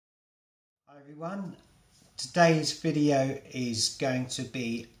Everyone, today's video is going to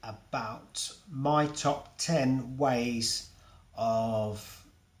be about my top 10 ways of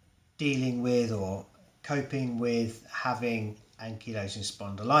dealing with or coping with having ankylosing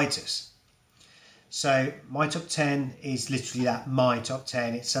spondylitis. So my top 10 is literally that, my top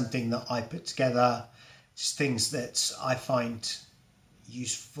 10. It's something that I put together, just things that I find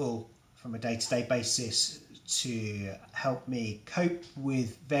useful from a day-to-day basis to help me cope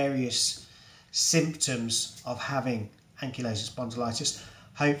with various symptoms of having ankylosing spondylitis.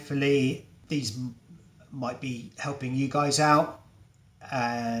 Hopefully these might be helping you guys out,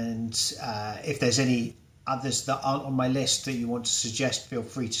 and if there's any others that aren't on my list that you want to suggest, feel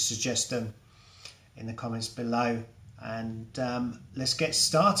free to suggest them in the comments below, and let's get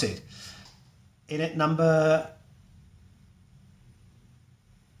started. In at number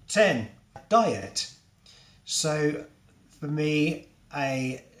 10, diet. So for me,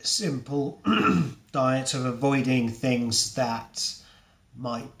 a simple diet of avoiding things that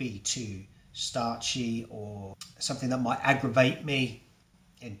might be too starchy or something that might aggravate me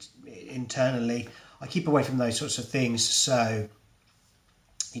internally. I keep away from those sorts of things. So,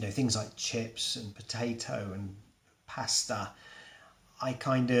 you know, things like chips and potato and pasta, I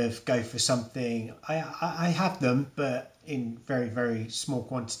kind of go for something. I have them, but in very, very small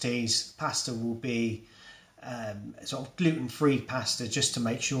quantities. Pasta will be sort of gluten-free pasta, just to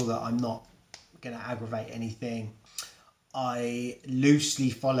make sure that I'm not going to aggravate anything. I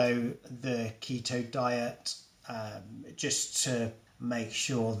loosely follow the keto diet, just to make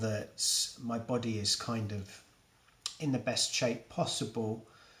sure that my body is kind of in the best shape possible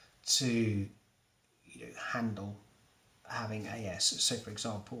to handle having AS. So for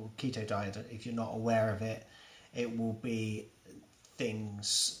example, keto diet, if you're not aware of it, it will be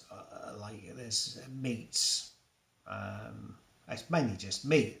things like there's meats, it's mainly just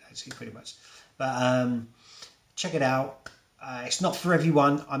meat actually, pretty much, but check it out. It's not for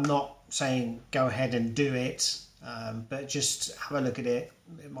everyone. I'm not saying go ahead and do it, but just have a look at it.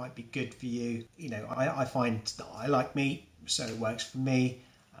 It might be good for you. You know, I find that I like meat, so it works for me,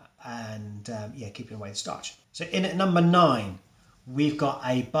 and yeah, keeping away the starch. So in at number 9, we've got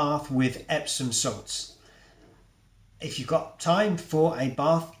a bath with Epsom salts. If you've got time for a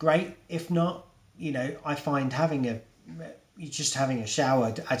bath, great. If not, you know, I find having a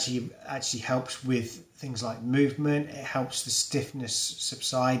shower actually helps with things like movement. It helps the stiffness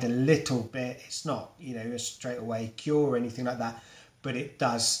subside a little bit. It's not, you know, a straight away cure or anything like that, but it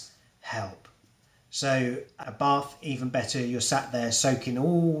does help. So a bath, even better. You're sat there soaking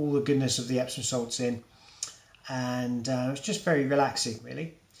all the goodness of the Epsom salts in, and it's just very relaxing,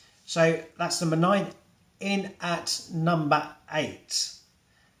 really. So that's number 9. In at number 8,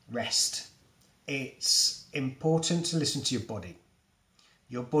 rest. It's important to listen to your body.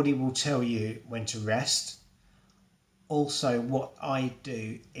 Your body will tell you when to rest. Also, what I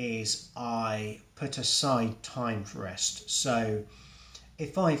do is I put aside time for rest. So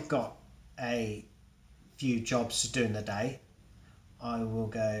if I've got a few jobs to do in the day, I will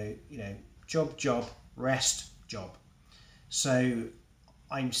go, you know, job, rest, job. So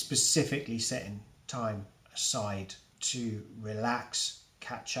I'm specifically setting time aside to relax,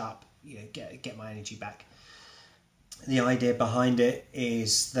 catch up, you know, get my energy back. The idea behind it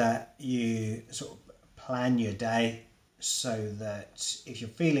is that you sort of plan your day so that if you're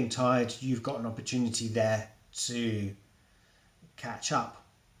feeling tired, you've got an opportunity there to catch up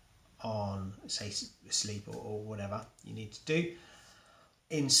on, say, sleep or whatever you need to do.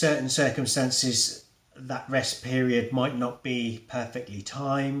 In certain circumstances, that rest period might not be perfectly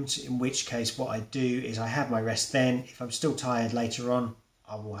timed, in which case what I do is I have my rest then. If I'm still tired later on,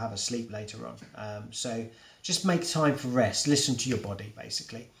 I will have a sleep later on. So just make time for rest. Listen to your body,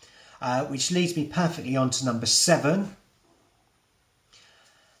 basically. Which leads me perfectly on to number 7,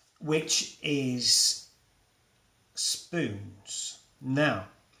 which is spoons. Now,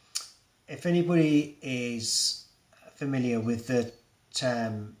 if anybody is familiar with the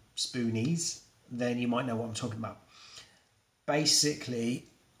term spoonies, then you might know what I'm talking about. Basically,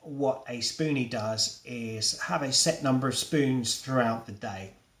 what a spoonie does is have a set number of spoons throughout the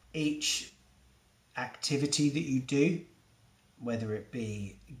day. Each activity that you do, whether it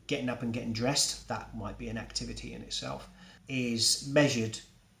be getting up and getting dressed, that might be an activity in itself, is measured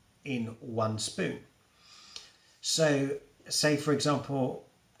in 1 spoon. So say for example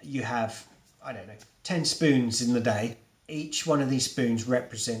you have, I don't know, 10 spoons in the day. Each one of these spoons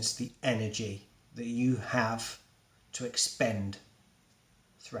represents the energy that you have to expend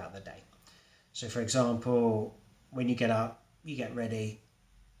throughout the day. So for example, when you get up, you get ready,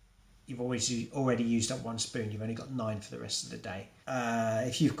 you've already used up 1 spoon, you've only got 9 for the rest of the day.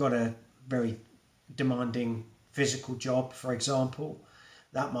 If you've got a very demanding physical job, for example,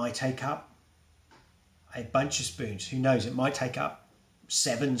 that might take up a bunch of spoons. Who knows? It might take up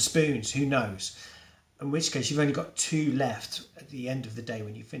 7 spoons. Who knows? In which case, you've only got 2 left at the end of the day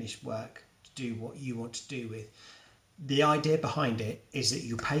when you finish work to do what you want to do with. The idea behind it is that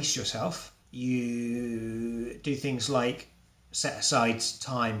you pace yourself. You do things like set aside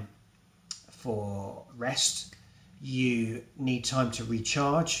time for rest. You need time to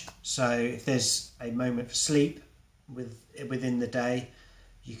recharge. So if there's a moment for sleep within the day,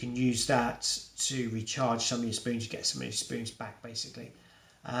 you can use that to recharge some of your spoons, get some of your spoons back, basically.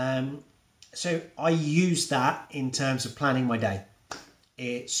 So I use that in terms of planning my day.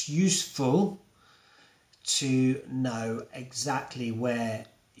 It's useful to know exactly where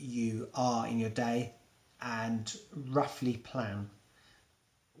you are in your day and roughly plan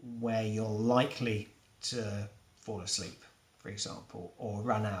where you're likely to fall asleep, for example, or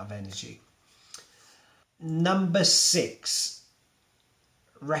run out of energy. Number 6,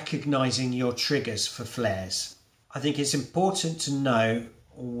 recognizing your triggers for flares. I think it's important to know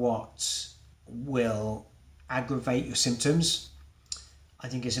what will aggravate your symptoms. I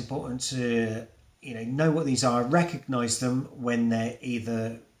think it's important to know what these are, recognize them when they're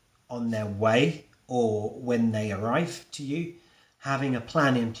either on their way or when they arrive to you, having a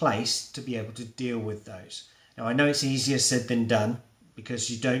plan in place to be able to deal with those. Now, I know it's easier said than done because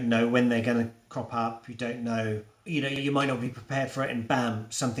you don't know when they're going to crop up. You don't know, you might not be prepared for it, and bam,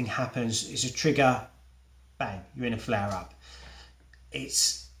 something happens. It's a trigger, bang, you're in a flare up.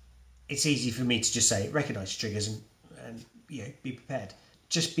 It's easy for me to just say, recognize your triggers and be prepared.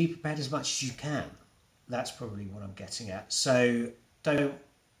 Just be prepared as much as you can. That's probably what I'm getting at. So don't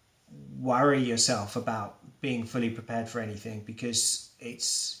worry yourself about being fully prepared for anything, because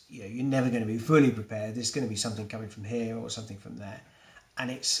it's you're never going to be fully prepared. There's going to be something coming from here or something from there, and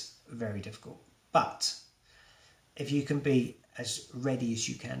it's very difficult. But if you can be as ready as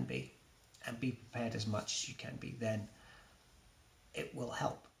you can be and be prepared as much as you can be, then it will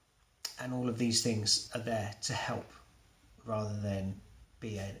help. And all of these things are there to help rather than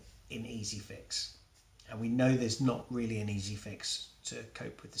be an easy fix. And we know there's not really an easy fix to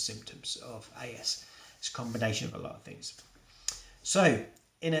cope with the symptoms of AS. It's a combination of a lot of things. So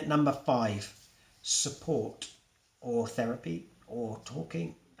in at number 5, support or therapy or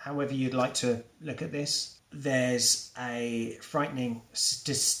talking, however you'd like to look at this. There's a frightening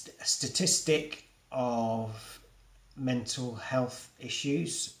statistic of mental health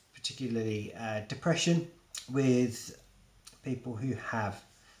issues, particularly depression, with people who have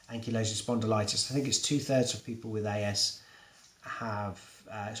ankylosing spondylitis. I think it's 2/3 of people with AS have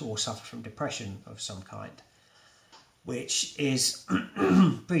or suffer from depression of some kind, which is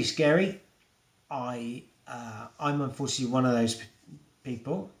pretty scary. I'm unfortunately one of those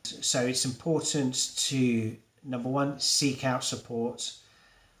people, so it's important to, number 1, seek out support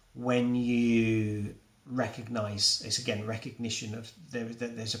when you recognize, it's again recognition of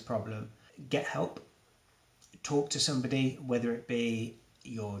that there's a problem. Get help, talk to somebody, whether it be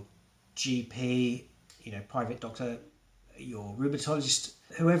your GP, private doctor, your rheumatologist,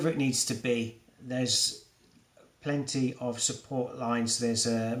 whoever it needs to be. There's plenty of support lines. There's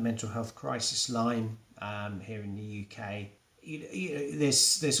a mental health crisis line here in the UK.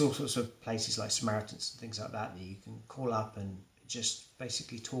 There's all sorts of places like Samaritans and things like that you can call up and just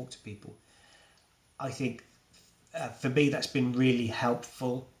basically talk to people. I think for me that's been really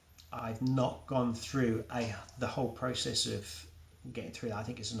helpful. I've not gone through the whole process of getting through that. I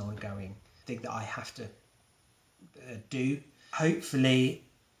think it's an ongoing thing that I have to do. Hopefully,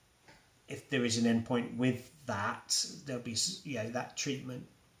 if there is an endpoint with that, there'll be that treatment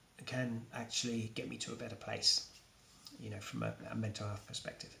can actually get me to a better place, from a mental health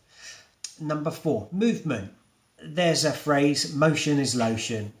perspective. Number 4, movement. There's a phrase, motion is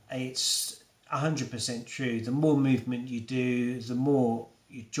lotion. It's 100% true. The more movement you do, the more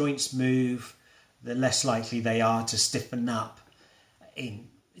your joints move, the less likely they are to stiffen up, in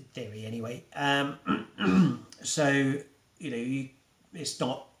theory anyway. So it's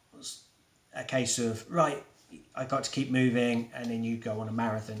not a case of, right, I got to keep moving and then you go on a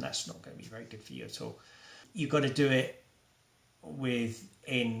marathon. That's not going to be very good for you at all. You've got to do it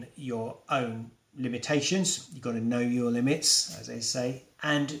within your own limitations. You've got to know your limits, as they say,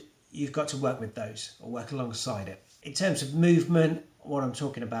 and you've got to work with those or work alongside it. In terms of movement, what I'm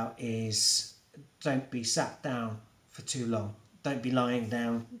talking about is don't be sat down for too long. Don't be lying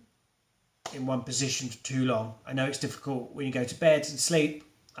down in one position for too long. I know it's difficult when you go to bed and sleep.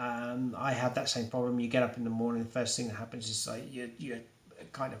 I have that same problem. You get up in the morning, the first thing that happens is you're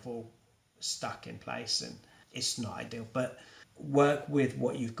kind of all stuck in place, and it's not ideal. But work with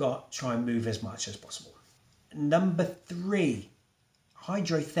what you've got, try and move as much as possible. Number 3,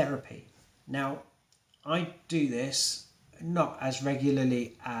 hydrotherapy. Now, I do this not as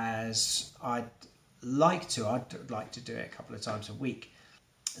regularly as I'd like to. I'd like to do it a couple of times a week.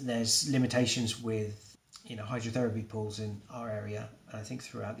 There's limitations with hydrotherapy pools in our area, and I think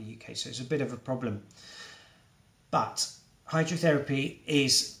throughout the UK, so it's a bit of a problem. But hydrotherapy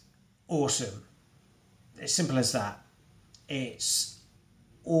is awesome. As simple as that. It's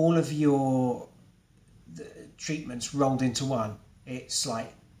all of your treatments rolled into one. It's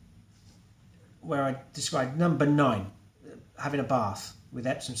like where I described number 9, having a bath with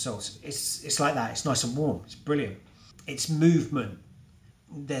Epsom salts. It's like that. It's nice and warm. It's brilliant. It's movement.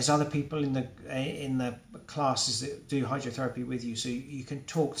 There's other people in the classes that do hydrotherapy with you, so you can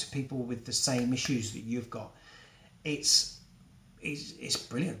talk to people with the same issues that you've got. It's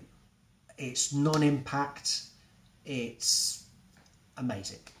brilliant. It's non-impact. It's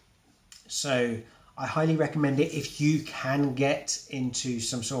amazing. So I highly recommend it if you can get into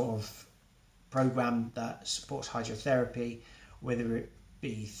some sort of program that supports hydrotherapy, whether it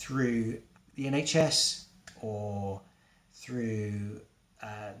be through the NHS or through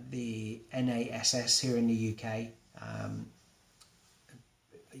the NASS here in the UK.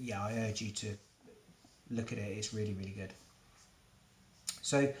 I urge you to look at it. It's really, really good.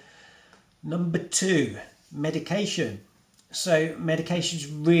 So number 2, medication. So medication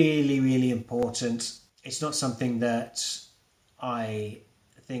is really, really important. It's not something that I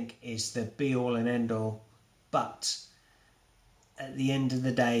think is the be all and end all, but at the end of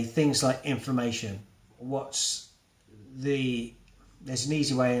the day, things like inflammation, there's an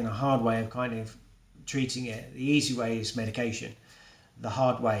easy way and a hard way of kind of treating it. The easy way is medication. The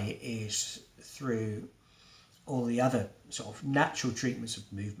hard way is through all the other sort of natural treatments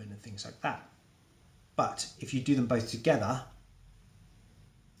of movement and things like that. But if you do them both together,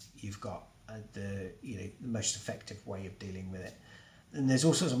 you've got the most effective way of dealing with it. And there's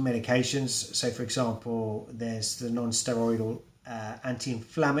all sorts of medications. So for example, there's the non-steroidal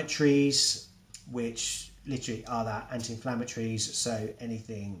anti-inflammatories, which literally are that, anti-inflammatories. So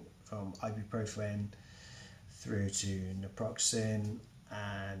anything from ibuprofen through to naproxen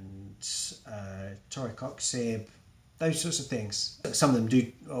and toricoxib, those sorts of things. Some of them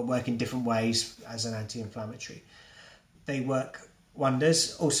do work in different ways as an anti-inflammatory. They work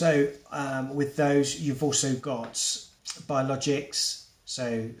wonders. Also, with those, you've also got biologics,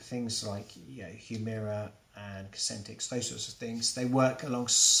 so things like Humira and Cosentyx, those sorts of things. They work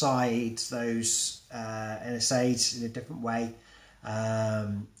alongside those NSAIDs in a different way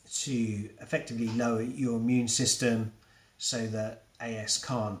to effectively lower your immune system so that AS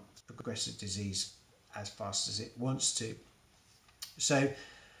can't progress the disease as fast as it wants to. So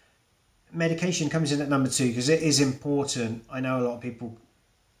medication comes in at number 2 because it is important. I know a lot of people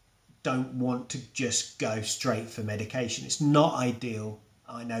don't want to just go straight for medication. It's not ideal,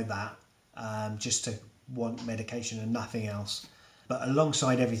 I know that, just to want medication and nothing else. But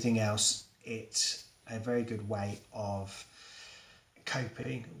alongside everything else, it's a very good way of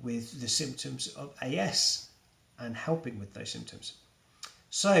coping with the symptoms of AS and helping with those symptoms.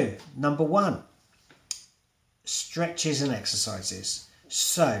 So, number 1, stretches and exercises.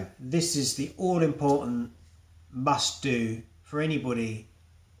 So, this is the all-important must-do for anybody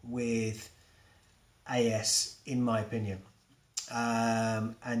with AS, in my opinion,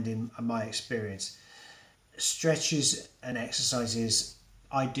 and in my experience. Stretches and exercises,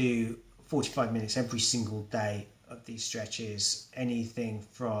 I do 45 minutes every single day of these stretches. Anything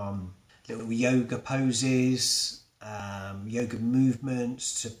from little yoga poses, yoga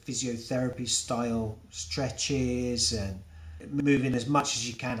movements, to physiotherapy style stretches, and moving as much as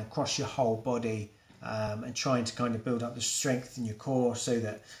you can across your whole body, and trying to kind of build up the strength in your core so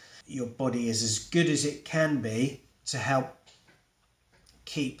that your body is as good as it can be to help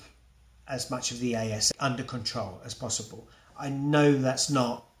keep as much of the AS under control as possible. I know that's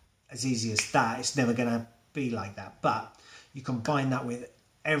not as easy as that. It's never going to be like that. But you combine that with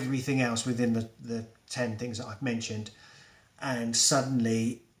everything else within the 10 things that I've mentioned, and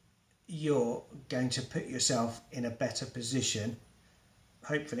suddenly you're going to put yourself in a better position,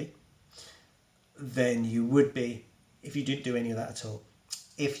 hopefully, than you would be if you didn't do any of that at all.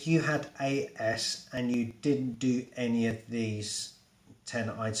 If you had AS and you didn't do any of these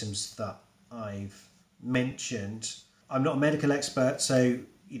 10 items that I've mentioned, I'm not a medical expert, so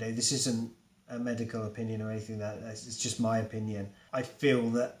this isn't a medical opinion or anything. It's just my opinion. I feel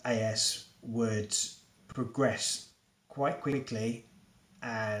that AS would progress quite quickly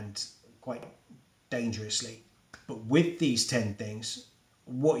and quite dangerously. But with these 10 things,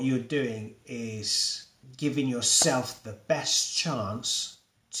 what you're doing is giving yourself the best chance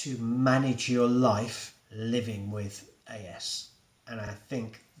to manage your life living with AS. And I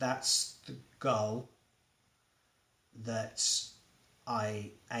think that's the goal that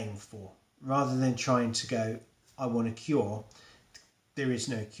I aim for. Rather than trying to go, I want a cure, there is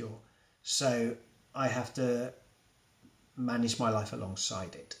no cure. So I have to manage my life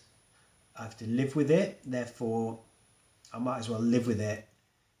alongside it. I have to live with it, therefore I might as well live with it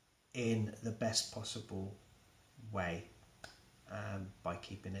in the best possible way, by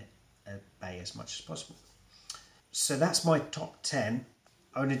keeping it at bay as much as possible. So that's my top 10.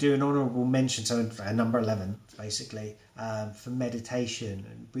 I want to do an honourable mention, so number 11 basically, for meditation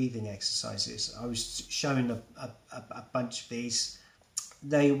and breathing exercises. I was showing a bunch of these.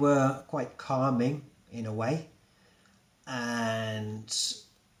 They were quite calming in a way, and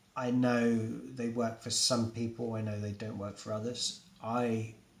I know they work for some people, I know they don't work for others.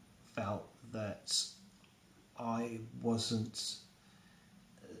 I felt that I wasn't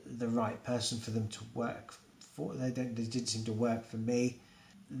the right person for them to work for. They didn't seem to work for me.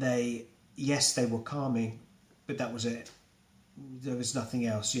 Yes, they were calming, but that was it. There was nothing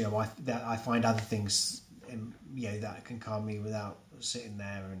else. You know, I find other things, that can calm me without sitting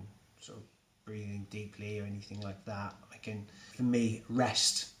there and sort of breathing deeply or anything like that. For me,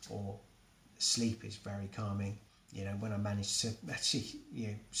 rest or sleep is very calming. You know, when I manage to actually,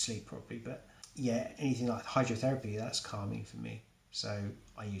 sleep properly. But yeah, anything like hydrotherapy, that's calming for me. So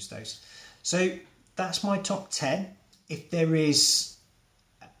I use those. So that's my top 10. If there is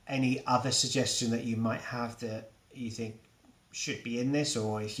any other suggestion that you might have that you think should be in this,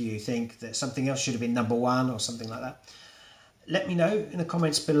 or if you think that something else should have been number 1 or something like that, let me know in the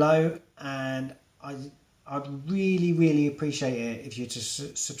comments below. And I'd really appreciate it if you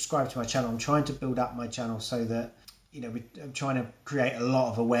just subscribe to my channel. I'm trying to build up my channel so that, I'm trying to create a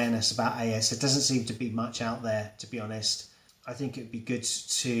lot of awareness about AS. There doesn't seem to be much out there, to be honest. I think it'd be good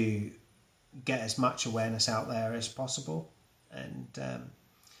to get as much awareness out there as possible, and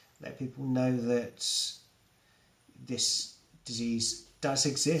let people know that this disease does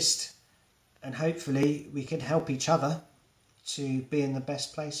exist, and hopefully we can help each other to be in the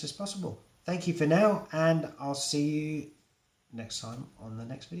best place as possible. Thank you for now, and I'll see you next time on the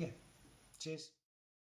next video. Cheers.